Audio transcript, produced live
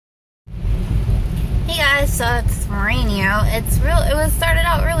so it's rainy out. It started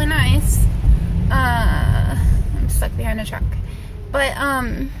out really nice. I'm stuck behind a truck. But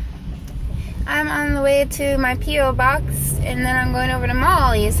I'm on the way to my P.O. box, and then I'm going over to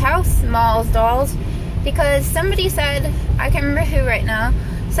Molly's house, Moll's Dolls, because somebody said, I can't remember who right now,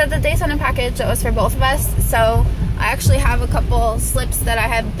 said that they sent a package that was for both of us. So I actually have a couple slips that I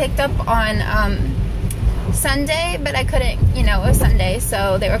had picked up on Sunday, but I couldn't, you know, it was Sunday,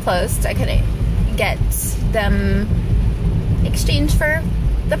 so they were closed. I couldn't get them exchanged for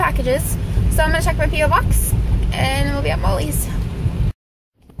the packages. So I'm gonna check my P.O. box, and we'll be at Molly's.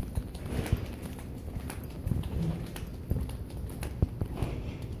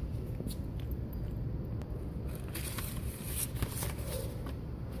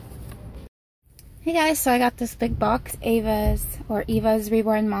 Hey guys, so I got this big box, Eva's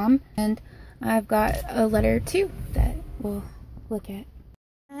Reborn Mom, and I've got a letter too that we'll look at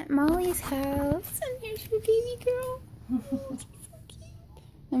Molly's house. And here's your baby girl. Oh, she's so cute.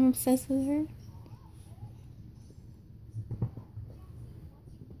 I'm obsessed with her.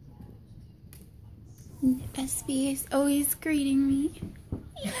 And SB is always greeting me.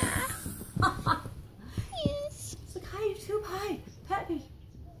 Yeah. Yes. It's like, hi, you're too high. Pet me.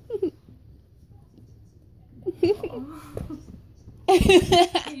 We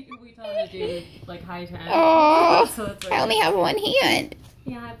told her to do like high 10. Oh, so it's like, I only have one hand.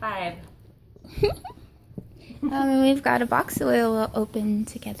 Yeah, high 5. And we've got a box that we'll open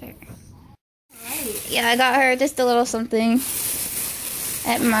together. Right. Yeah, I got her just a little something.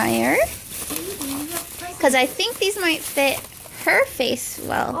 Admire. Because I think these might fit her face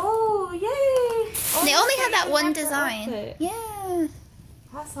well. Oh, yay! Oh, They only have that one design. Outfit. Yeah.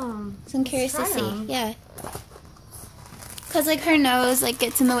 Awesome. So I'm curious to see. Them. Yeah. Because like her nose like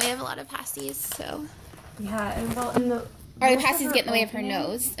gets in the way of a lot of pasties, so. Yeah, and well, and the. Or the pasties get in the way of her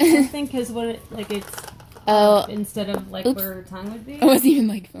nose. I think is what it, like it's. Oh. Instead of like where her tongue would be. I wasn't even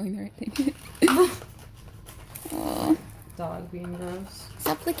like feeling the right thing. Oh. Dog being gross.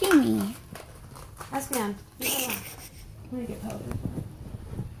 Stop licking me. Ask me on. Let me get powder.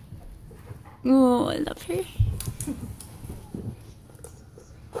 Oh, I love her. Okay.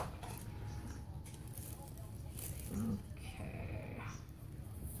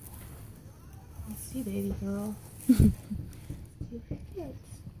 Let's see, baby girl.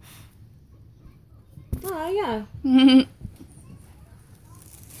 Oh, yeah.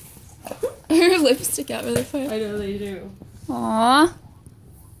 Her lips stick out really far. I know they do. Aww.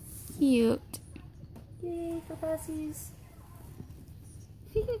 Cute. Yay for passies.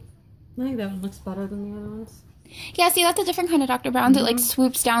 I think that one looks better than the other ones. Yeah, see, that's a different kind of Dr. Brown's. It like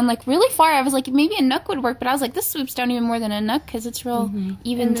swoops down like really far. I was like, maybe a nook would work, but I was like, this swoops down even more than a nook because it's real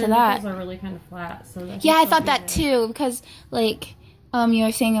even and to the that. nipples are really kind of flat. So Yeah, I thought that too because like you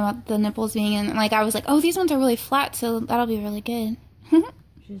were saying about the nipples being in, like I was like, oh, these ones are really flat, so that'll be really good.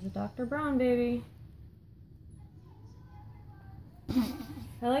 She's a Dr. Brown baby.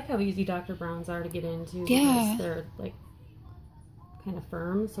 I like how easy Dr. Browns are to get into. Yeah. Because they're like kind of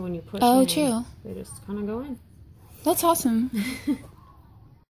firm, so when you push Oh, them, true. They just kind of go in. That's awesome.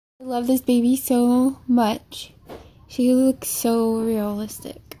 I love this baby so much. She looks so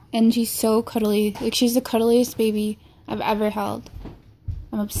realistic. And she's so cuddly. Like, she's the cuddliest baby I've ever held.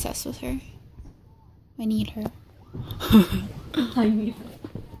 I'm obsessed with her. I need her. I need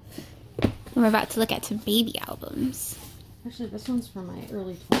her. We're about to look at some baby albums. Actually, this one's from my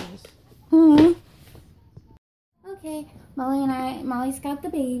early 20s. Aww. Okay, Molly's got the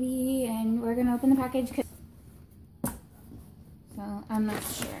baby, and we're gonna open the package. So, I'm not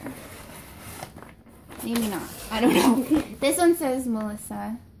sure. Maybe not. I don't know. This one says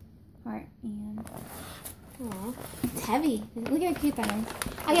Melissa. Heart and... Aww. It's heavy. Look how cute that is.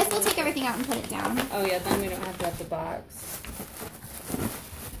 I guess we'll take everything out and put it down. Oh yeah, then we don't have to have the box.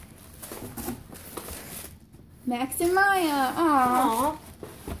 Max and Maya. Aww.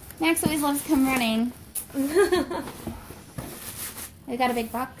 Max always loves to come running. I got a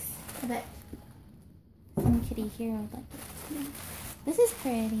big box. I bet some kitty here would like it. This is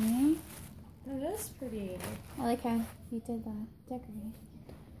pretty. That is pretty. I like how you did that. Decorating.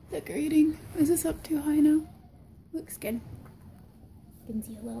 Decorating. Is this up too high now? Looks good. You can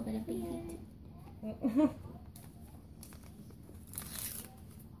see a little bit of baby.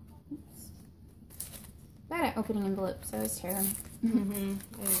 Oops. Bad at opening envelopes, so it's true. I do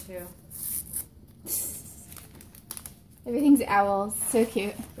too. Everything's owls. So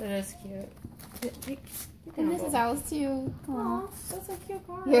cute. That is cute. And this is owls too. Aww, that's a cute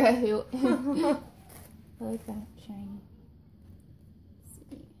car. You're a hoot. I like that shiny.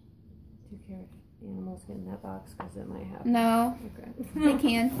 Do you care if animals get in that box? Because it might happen. No. Okay. They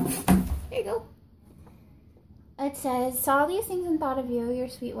can. Here you go. It says, saw these things and thought of you, your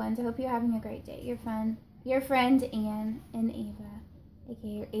sweet ones. I hope you're having a great day. Your friend Anne and Ava.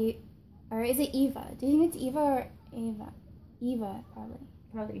 Okay, or is it Eva? Do you think it's Eva or Ava? Eva, probably.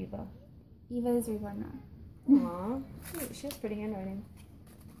 Probably Eva. Eva is Reborn now. Aw, she has pretty handwriting.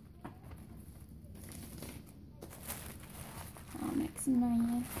 I'll mix some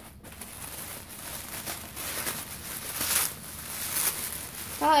money.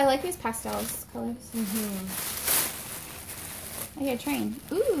 Oh, I like these pastels colors. I hear a train.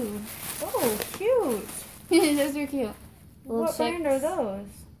 Ooh. Oh, cute. Those are cute. What brand are those?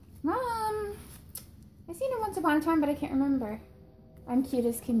 I've seen them once upon a time, but I can't remember. I'm cute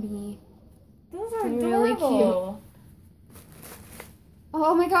as can be. Those are really adorable. Cute.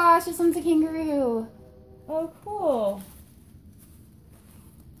 Oh my gosh, this one's a kangaroo. Oh, cool.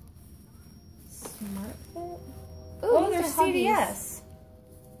 Smart Fit? Oh, they're CVS.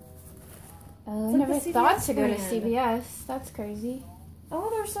 Oh, I never thought to go to CVS. That's crazy. Oh,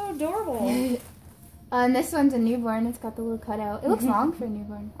 they're so adorable. And this one's a newborn. It's got the little cutout. It looks long for a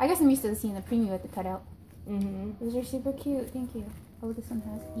newborn. I guess I'm used to seeing the preemie with the cutout. Those are super cute. Thank you. Oh, this one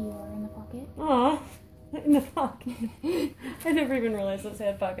has Eeyore in the pocket. Aw, in the pocket. I never even realized those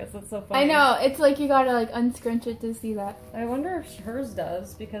had pockets. That's so funny. I know. It's like you gotta like unscrunch it to see that. I wonder if hers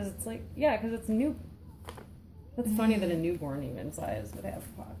does because it's like, yeah, because it's new. That's funny that a newborn even size would have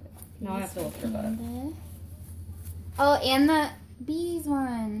a pocket. Now I have to look her butt. Oh, and the bees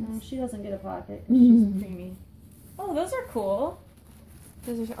one. Oh, she doesn't get a pocket. She's creamy. Oh, those are cool.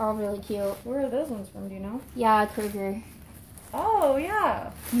 Those are all really cute. Where are those ones from? Do you know? Yeah, Kruger. Oh,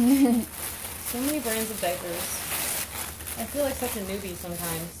 yeah. So many brands of diapers. I feel like such a newbie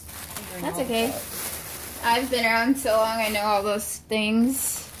sometimes. That's okay. I've been around so long, I know all those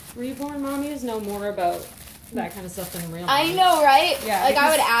things. Reborn mommies know more about that kind of stuff than real mommies. I know, right? Yeah. Like, I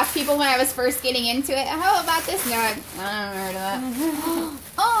would ask people when I was first getting into it, how about this? No, I don't remember that.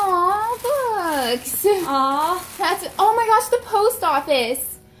 Aw, books. Aw. That's, oh my gosh, the post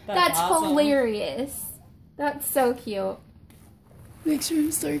office. That's awesome. Hilarious. That's so cute. Make sure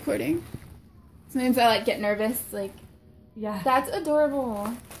I'm still recording. Sometimes I like get nervous, like, yeah. That's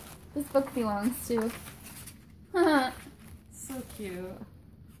adorable. This book belongs to. So cute.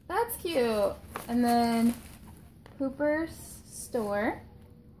 That's cute. And then Hooper's store.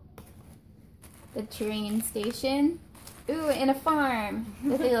 The train station. Ooh, and a farm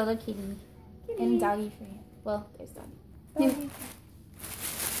with a little kitty. And doggy free. Well, there's doggy. Doggy.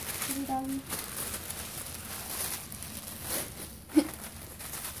 Kitty doggy.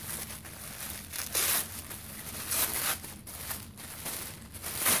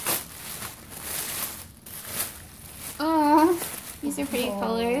 Aw, these are pretty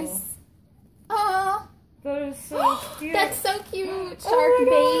colors. Aw. That is so cute. That's so cute. Shark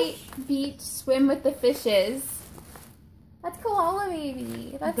bait, beach, swim with the fishes. That's koala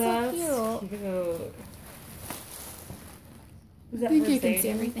baby. That's so cute. Is that I think you can see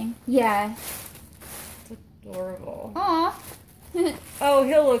everything. Yeah. It's adorable. Aw. Oh,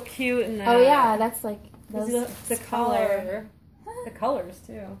 he'll look cute in that. Oh yeah, that's like those the color. The colors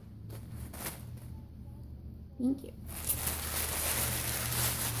too. Thank you.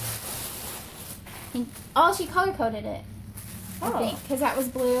 Oh, she color coded it. I think because that was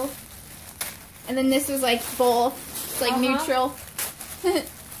blue, and then this was like both, like neutral.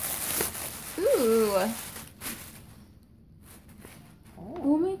 Ooh.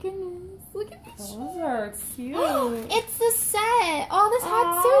 Oh my goodness! Look at this. Those are cute. It's the set. Oh, this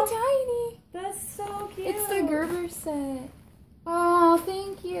hat's so tiny. That's so cute. It's the Gerber set. Oh,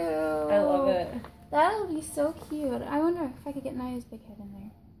 thank you. I love it. That'll be so cute. I wonder if I could get Nyah's big head in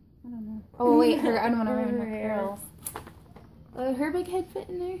there. I don't know. Oh wait, I don't want to ruin her curls. Her big head fit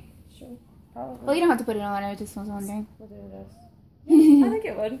in there? Sure. Probably. Well, you don't have to put it on. I just was wondering. We'll do this. I think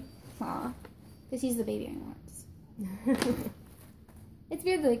it would. Aw. Because he's the baby I want. It's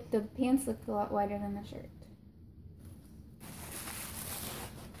weird, like, the pants look a lot wider than the shirt.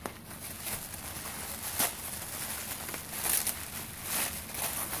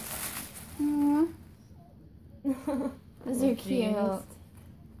 Aww. Those are cute.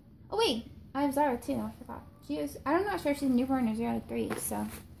 Oh, wait. I have Zara, too. I forgot. I'm not sure if she's a newborn or 0 to 3, so.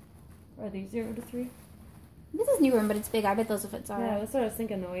 Are these 0 to 3? This is newborn, but it's big. I bet those will fit Zara. Yeah, that's what I was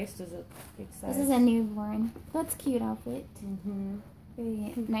thinking. The waist is a big size. This is a newborn. That's a cute outfit. Mm-hmm.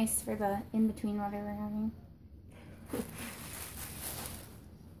 Very nice for the in-between water we're having.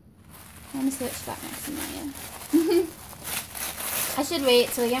 I'm going to see what she got next to Nyah. I should wait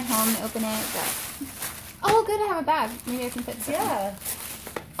till we get home to open it, but... Oh, good, I have a bag. Maybe I can fit something. Yeah.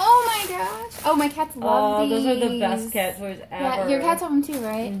 Oh my gosh. Oh, my cats love these. Those are the best cat toys ever. Yeah, your cats have them too,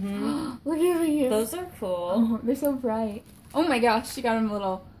 right? Mm-hmm. Look at these. Those are cool. Oh, they're so bright. Oh my gosh, she got them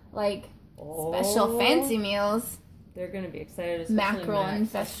little, like, special fancy meals. They're going to be excited. Mackerel and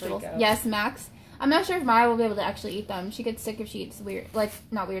vegetables. Yes, Max. I'm not sure if Maya will be able to actually eat them. She gets sick if she eats weird, like,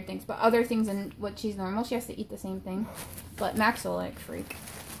 not weird things, but other things than what she's normal. She has to eat the same thing. But Max will, like, freak.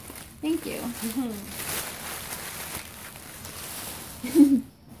 Thank you.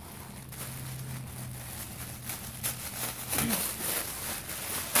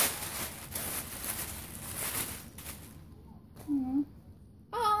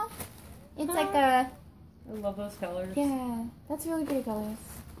 Oh, it's like a... I love those colors. Yeah, that's really pretty colors.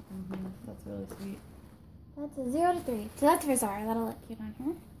 That's really sweet. That's a 0 to 3. So that's for Zara. That'll look cute on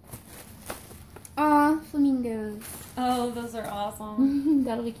her. Aw, flamingos. Oh, those are awesome.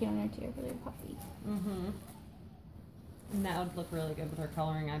 That'll be cute on her too, for their puppy. And that would look really good with her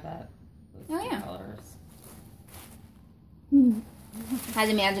coloring, I bet. Those two colors. I had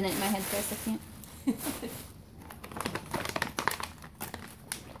to imagine it in my head for a second.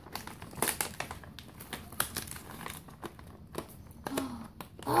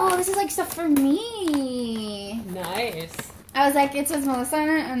 Oh, this is like stuff for me. Nice. I was like, it says Melissa on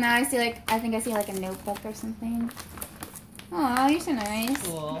it, and now I see like, I think I see like a notebook or something. Aw, you're so nice.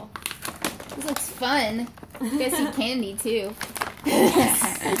 Cool. This looks fun. You guys see candy too.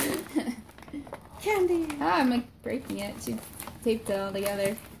 Candy. Ah, I'm like breaking it. She taped it all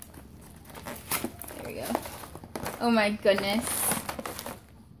together. There we go. Oh my goodness.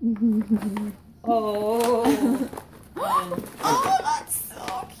 Oh. Oh, that's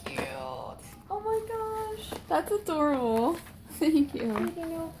so cute. Oh my gosh. That's adorable. Thank you.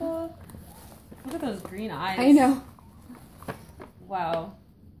 Look at those green eyes. I know. Wow.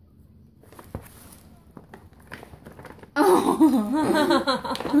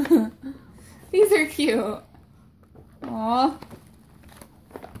 Oh. These are cute. Aw.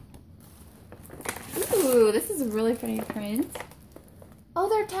 Ooh, this is a really pretty print. Oh,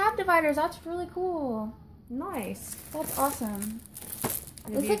 they're tab dividers. That's really cool. Nice. That's awesome.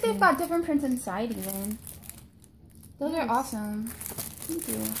 Maybe Looks like they've got different prints inside even. Those are awesome. Thank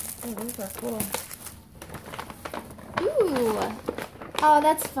you. Oh, those are cool. Ooh. Oh,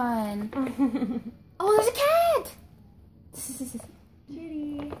 that's fun. Oh, there's a cat!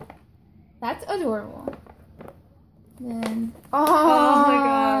 Kitty. That's adorable. Then, oh my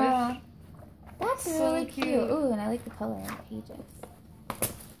gosh. That's So really cute. cute. Ooh, and I like the color on the pages.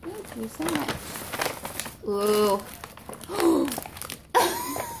 Thank you so much. Ooh.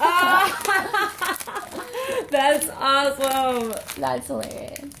 That's awesome. That's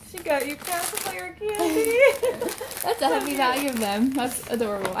hilarious. She got you pacifier candy. That's a heavy value of them. That's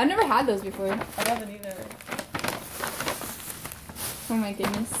adorable. I've never had those before. I haven't either. Oh my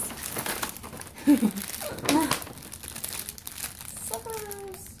goodness.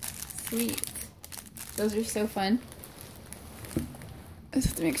 Suckers. Sweet. Those are so fun. I just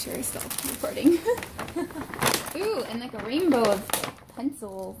have to make sure I stop recording. Ooh, and like a rainbow of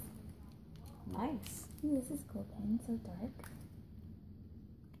pencils. Nice. Ooh, this is cool pen, so dark.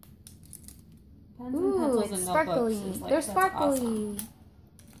 Pens Ooh, and pencils it's and sparkly. notebooks is, like, They're that's sparkly. awesome.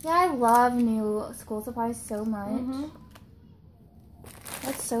 Yeah, I love new school supplies so much.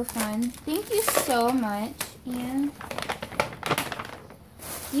 That's so fun. Thank you so much, Anne.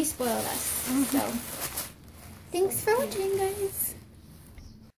 You spoiled us. So, thanks for watching, guys.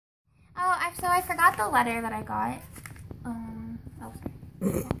 Oh, so I forgot the letter that I got. Oh,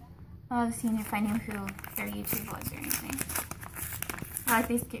 sorry. I was seeing if I knew who their YouTube was or anything. I like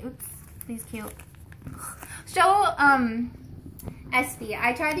these cute. These cute. So, SB.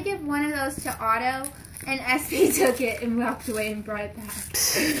 I tried to give one of those to Otto, and SB took it and walked away and brought it back.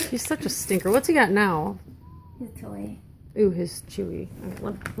 He's such a stinker. What's he got now? His toy. Ooh, his chewy.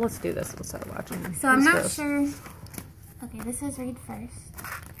 Let's do this. We'll start watching him. So I'm not sure. Okay, this is read first.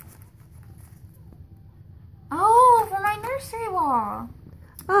 Oh, for my nursery wall.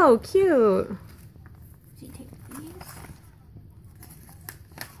 Oh, cute. She take these.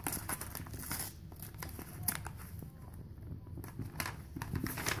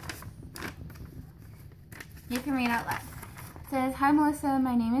 You can read out loud. It says, "Hi Melissa,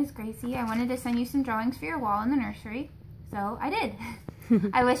 my name is Gracie. I wanted to send you some drawings for your wall in the nursery, so I did.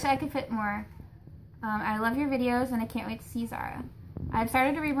 I wish I could fit more. I love your videos and I can't wait to see Zara. I've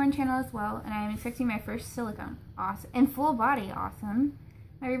started a Reborn channel as well, and I am expecting my first silicone. Awesome. And full body. Awesome.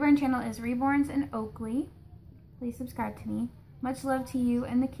 My Reborn channel is Reborns in Oakley. Please subscribe to me. Much love to you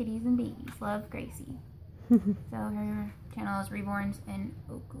and the kitties and babies. Love, Gracie." So her channel is Reborns in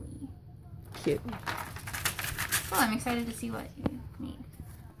Oakley. Cute. Well, I'm excited to see what you made.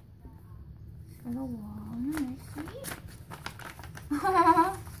 for the wall in the nursery.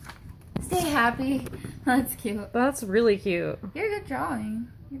 Stay happy. That's cute. That's really cute. You're good at drawing.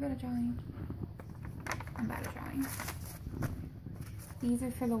 You're good at drawing. I'm bad at drawing. These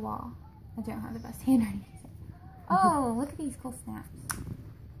are for the wall. I don't have the best handwriting. Oh, look at these cool snaps.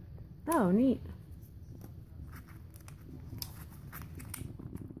 Oh, neat.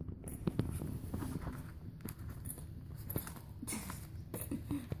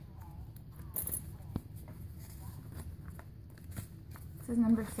 This is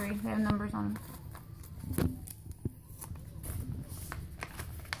number 3. They have numbers on them.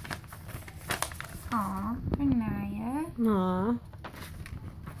 Aw, for Nyah. Aww.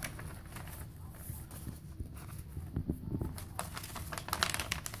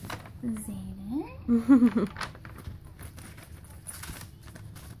 Zayden.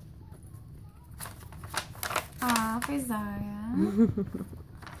 Aw, for Zara.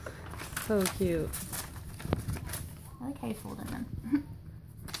 So cute. I like how you fold them in.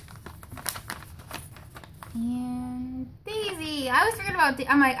 And Daisy. I always forget about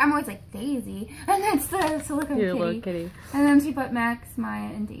I'm always like Daisy. And that's the Silicone Your kitty. little kitty. And then she put Max,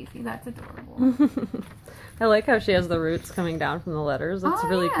 Maya, and Daisy. That's adorable. I like how she has the roots coming down from the letters. That's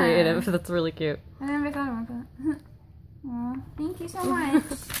really creative. That's really cute. I never thought about that. Aw, thank you so much.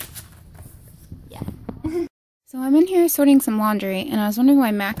 Yeah. So I'm in here sorting some laundry, and I was wondering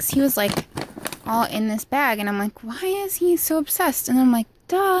why Max, he was like all in this bag, and I'm like, why is he so obsessed? And I'm like,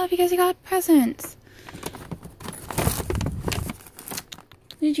 duh, because he got presents.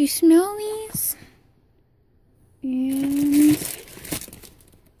 Did you smell these?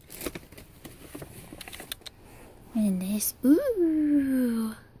 And this,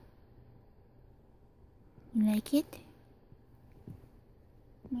 ooh. You like it?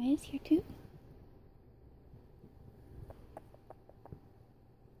 Maya's here too.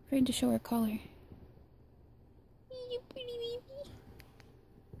 Afraid to show her color. You pretty baby.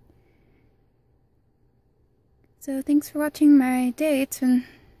 So thanks for watching my day. It's been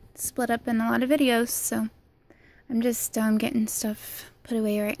split up in a lot of videos, so I'm just getting stuff put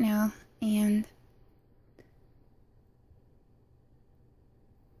away right now, and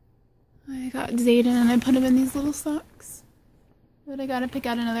I got Zayden and I put him in these little socks, but I gotta pick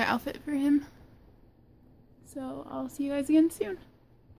out another outfit for him. So I'll see you guys again soon.